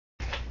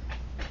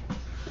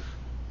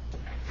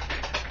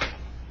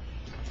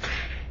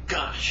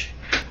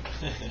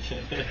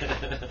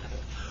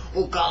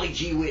Oh, golly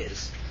gee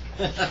whiz.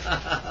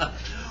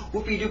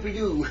 Whoopie doopie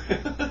doo.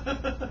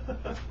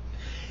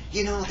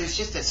 You know, there's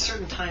just a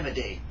certain time of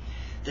day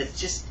that's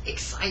just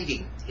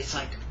exciting. It's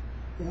like,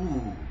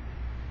 ooh,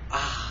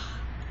 ah,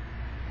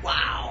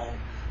 wow,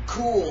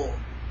 cool,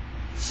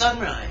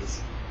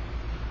 sunrise.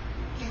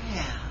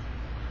 Yeah.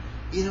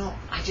 You know,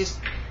 I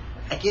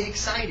get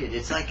excited.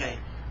 It's like I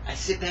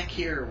sit back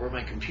here where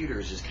my computer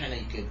is just kind of,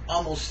 you can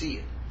almost see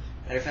it.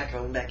 Matter of fact, if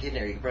I went back in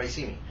there, you could probably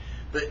see me.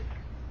 But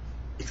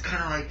it's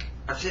kind of like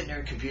I'm sitting there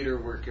at a computer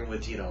working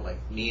with, you know, like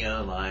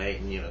neon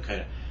light and, you know,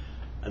 kind of,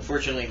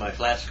 unfortunately my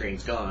flat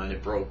screen's gone,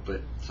 it broke,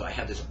 but so I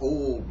have this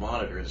old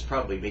monitor that's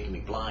probably making me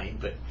blind.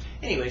 But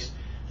anyways,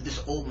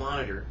 this old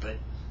monitor, but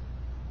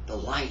the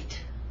light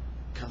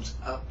comes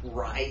up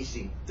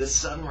rising, the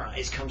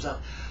sunrise comes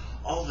up.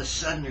 All of a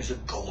sudden there's a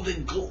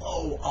golden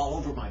glow all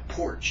over my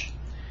porch.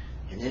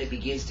 And then it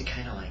begins to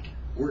kind of like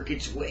work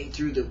its way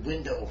through the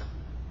window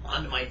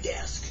onto my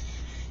desk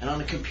and on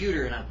the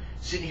computer, and I'm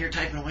sitting here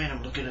typing away and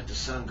I'm looking at the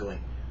sun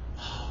going,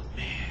 oh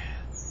man,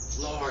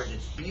 Lord,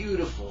 it's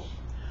beautiful.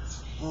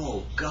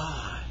 Oh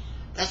God,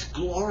 that's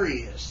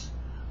glorious.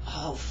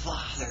 Oh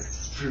Father,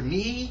 for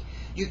me,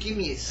 you give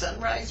me a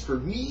sunrise for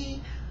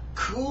me?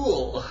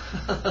 Cool.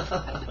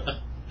 I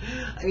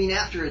mean,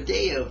 after a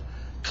day of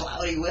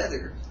cloudy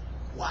weather,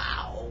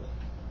 wow,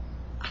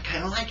 I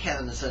kind of like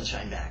having the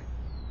sunshine back.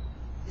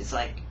 It's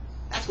like,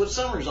 that's what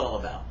summer's all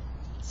about.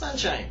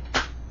 Sunshine.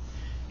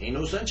 Ain't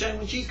no sunshine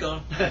when she's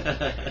gone.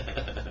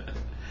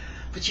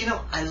 But you know,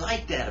 I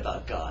like that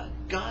about God.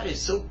 God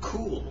is so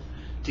cool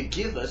to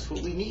give us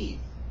what we need.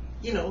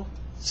 You know,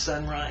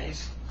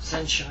 sunrise,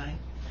 sunshine.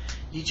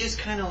 You just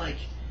kind of like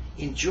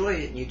enjoy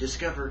it and you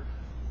discover,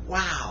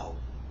 wow,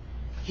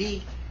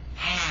 He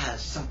has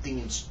something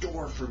in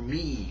store for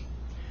me.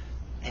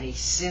 And He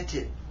sent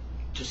it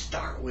to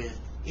start with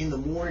in the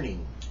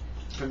morning.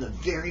 From the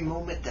very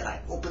moment that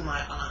I open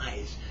my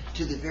eyes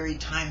to the very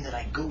time that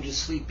I go to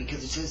sleep,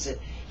 because it says that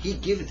He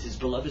giveth His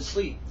beloved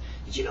sleep.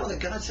 Did you know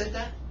that God said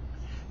that?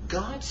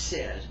 God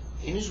said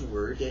in His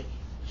Word that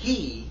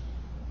He,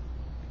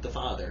 the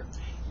Father,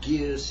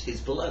 gives His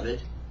beloved,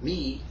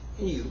 me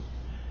and you,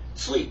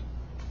 sleep.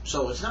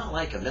 So it's not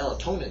like a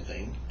melatonin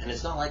thing, and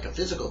it's not like a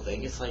physical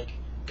thing. It's like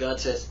God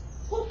says,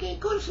 okay,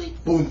 go to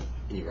sleep. Boom.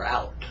 And you're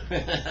out.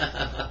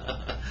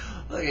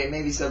 Okay,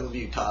 maybe some of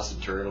you toss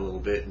and turn a little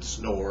bit and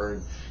snore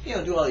and, you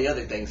know, do all the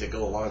other things that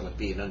go along with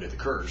being under the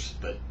curse.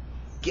 But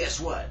guess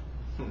what?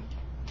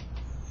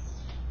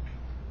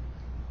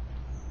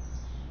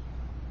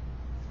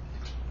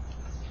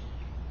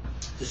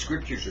 The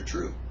scriptures are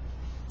true.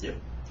 Yep.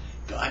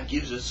 God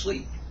gives us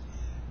sleep.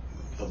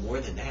 But more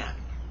than that,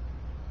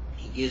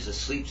 He gives us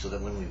sleep so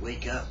that when we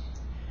wake up,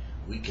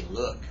 we can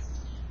look,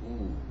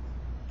 ooh,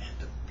 at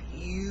the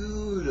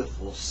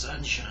beautiful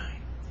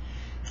sunshine,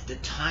 at the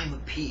time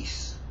of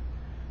peace,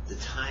 the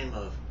time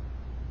of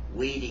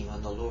waiting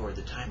on the Lord,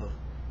 the time of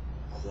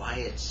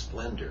quiet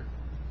splendor,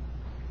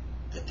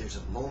 that there's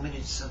a moment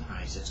in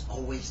sunrise that's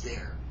always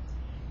there.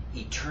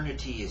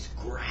 Eternity is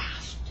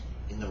grasped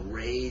in the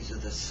rays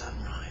of the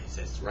sunrise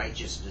as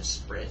righteousness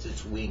spreads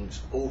its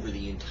wings over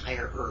the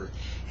entire earth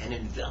and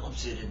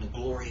envelops it in the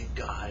glory of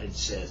God and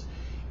says,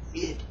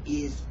 it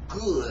is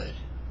good.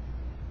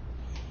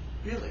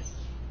 Really?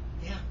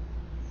 Yeah.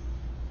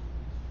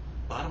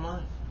 Bottom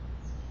line.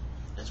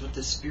 That's what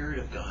the Spirit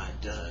of God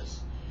does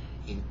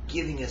in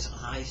giving us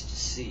eyes to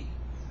see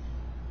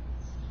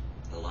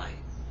the light.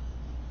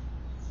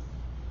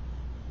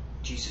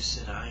 Jesus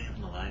said, I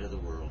am the light of the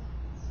world.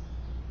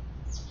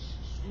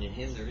 And in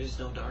Him there is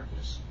no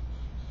darkness.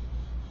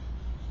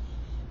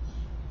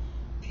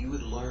 If you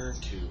would learn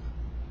to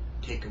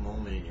take a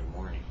moment in your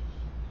morning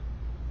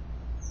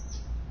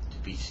to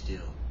be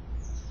still,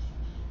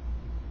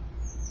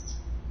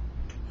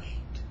 to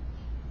wait,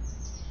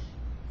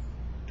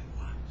 to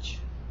watch,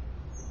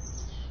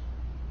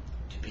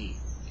 to be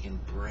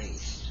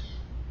embraced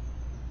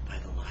by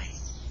the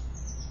light,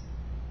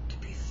 to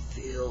be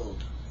filled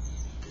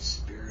with the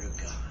Spirit of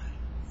God,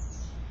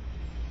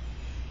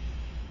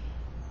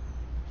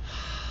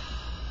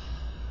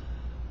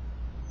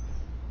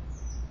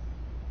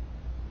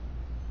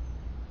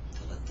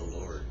 the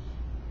Lord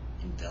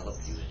envelop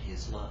you in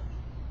His love.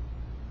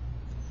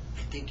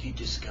 I think you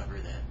discover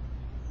that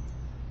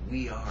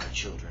we are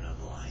children of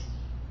the light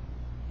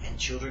and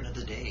children of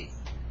the day.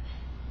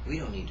 We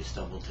don't need to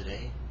stumble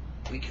today.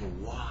 We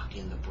can walk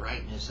in the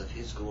brightness of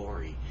His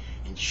glory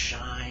and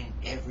shine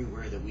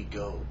everywhere that we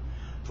go,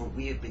 for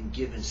we have been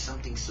given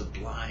something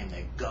sublime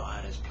that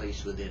God has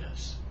placed within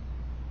us,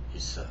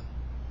 His Son.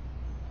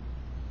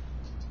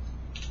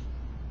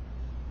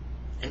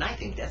 And I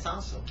think that's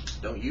awesome,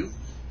 don't you?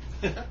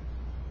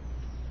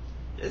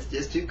 It's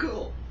just too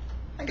cool.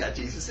 I got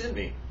Jesus in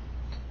me.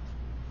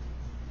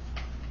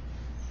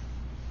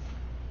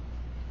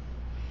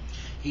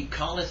 He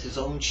calleth His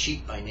own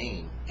sheep by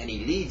name, and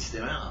He leads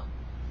them out.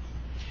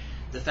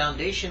 The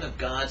foundation of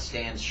God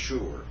stands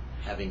sure,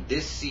 having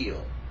this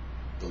seal,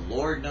 the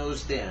Lord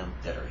knows them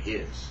that are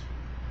His.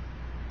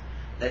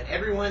 Let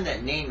everyone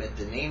that nameth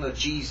the name of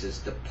Jesus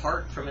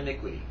depart from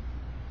iniquity.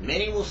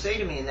 Many will say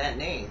to me in that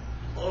name,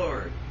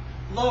 Lord,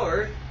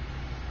 Lord,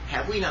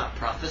 have we not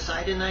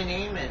prophesied in thy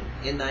name, and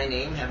in thy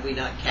name have we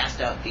not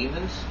cast out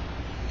demons,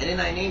 and in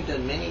thy name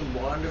done many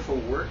wonderful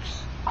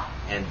works?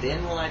 And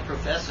then will I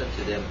profess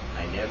unto them,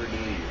 I never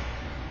knew you.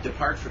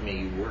 Depart from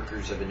me, you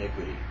workers of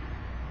iniquity.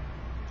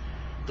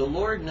 The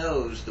Lord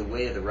knows the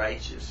way of the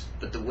righteous,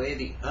 but the way of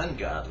the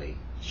ungodly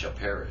shall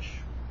perish.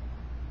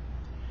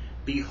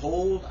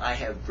 Behold, I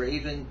have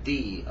graven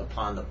thee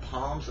upon the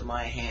palms of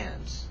my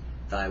hands.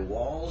 Thy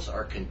walls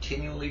are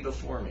continually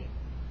before me.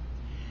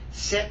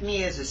 Set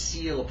me as a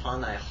seal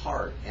upon thy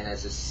heart, and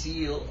as a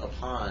seal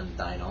upon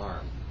thine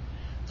arm.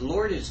 The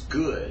Lord is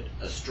good,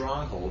 a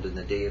stronghold in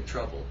the day of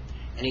trouble,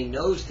 and he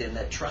knows them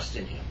that trust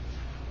in him.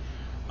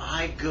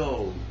 I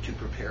go to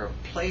prepare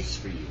a place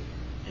for you,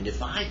 and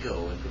if I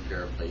go and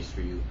prepare a place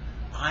for you,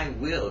 I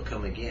will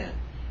come again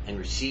and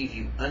receive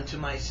you unto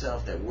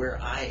myself, that where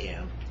I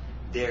am,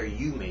 there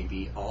you may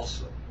be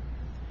also.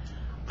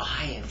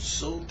 I am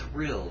so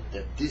thrilled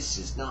that this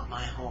is not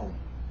my home.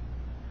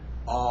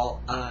 All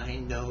I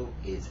know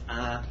is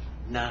I'm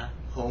not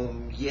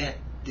home yet.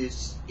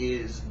 This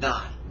is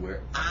not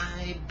where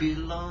I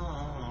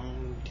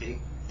belong. Take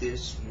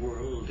this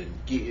world and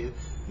give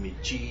me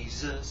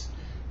Jesus.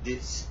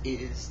 This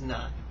is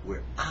not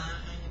where I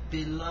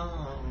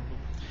belong.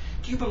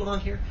 Do you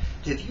belong here?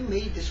 Have you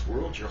made this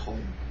world your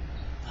home?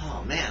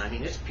 Oh man, I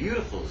mean, it's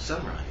beautiful, the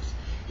sunrise.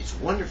 It's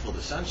wonderful,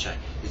 the sunshine.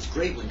 It's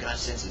great when God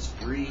sends his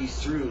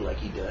breeze through like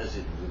he does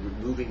in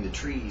removing the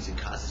trees and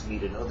causes me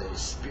to know that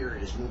his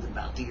spirit is moving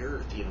about the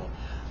earth, you know,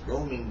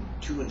 roaming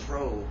to and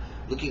fro,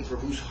 looking for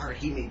whose heart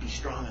he may be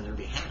strong on their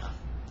behalf.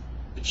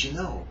 But you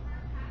know,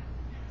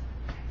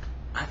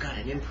 I've got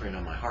an imprint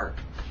on my heart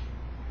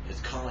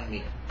that's calling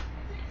me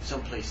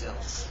someplace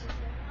else,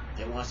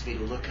 that wants me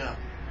to look up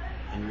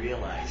and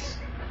realize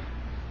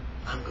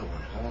I'm going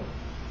home.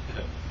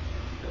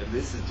 And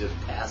this is just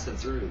passing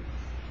through.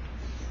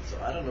 So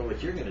I don't know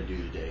what you're going to do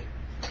today,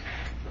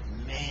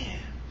 but man,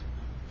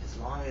 as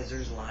long as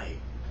there's light,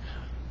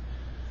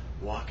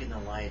 walk in the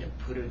light and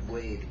put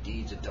away the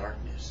deeds of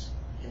darkness,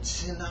 and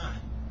sin not.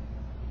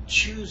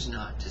 Choose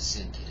not to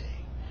sin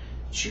today.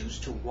 Choose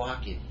to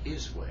walk in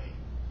his way,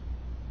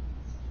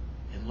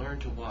 and learn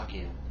to walk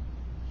in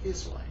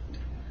his light,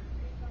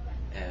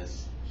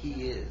 as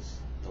he is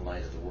the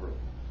light of the world.